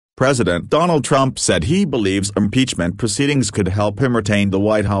President Donald Trump said he believes impeachment proceedings could help him retain the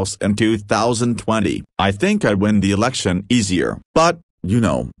White House in 2020. "I think I'd win the election easier, but,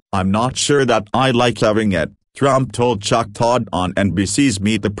 I'm not sure that I like having it," Trump told Chuck Todd on NBC's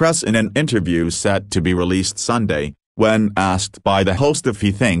Meet the Press in an interview set to be released Sunday, when asked by the host if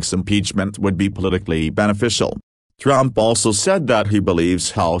he thinks impeachment would be politically beneficial. Trump also said that he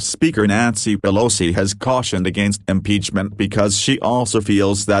believes House Speaker Nancy Pelosi has cautioned against impeachment because she also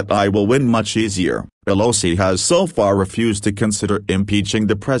feels that I will win much easier. Pelosi has so far refused to consider impeaching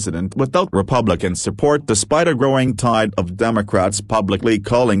the president without Republican support despite a growing tide of Democrats publicly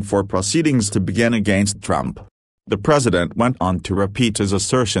calling for proceedings to begin against Trump. The president went on to repeat his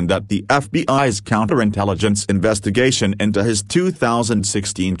assertion that the FBI's counterintelligence investigation into his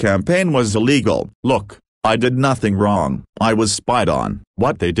 2016 campaign was illegal. "Look, I did nothing wrong. I was spied on.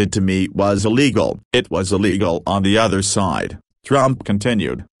 What they did to me was illegal. It was illegal on the other side," Trump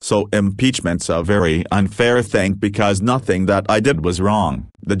continued. "So impeachment's a very unfair thing because nothing that I did was wrong."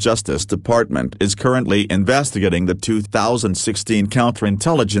 The Justice Department is currently investigating the 2016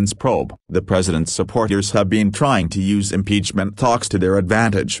 counterintelligence probe. The president's supporters have been trying to use impeachment talks to their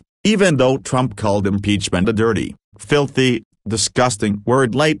advantage, even though Trump called impeachment a dirty, filthy, disgusting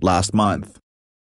word late last month.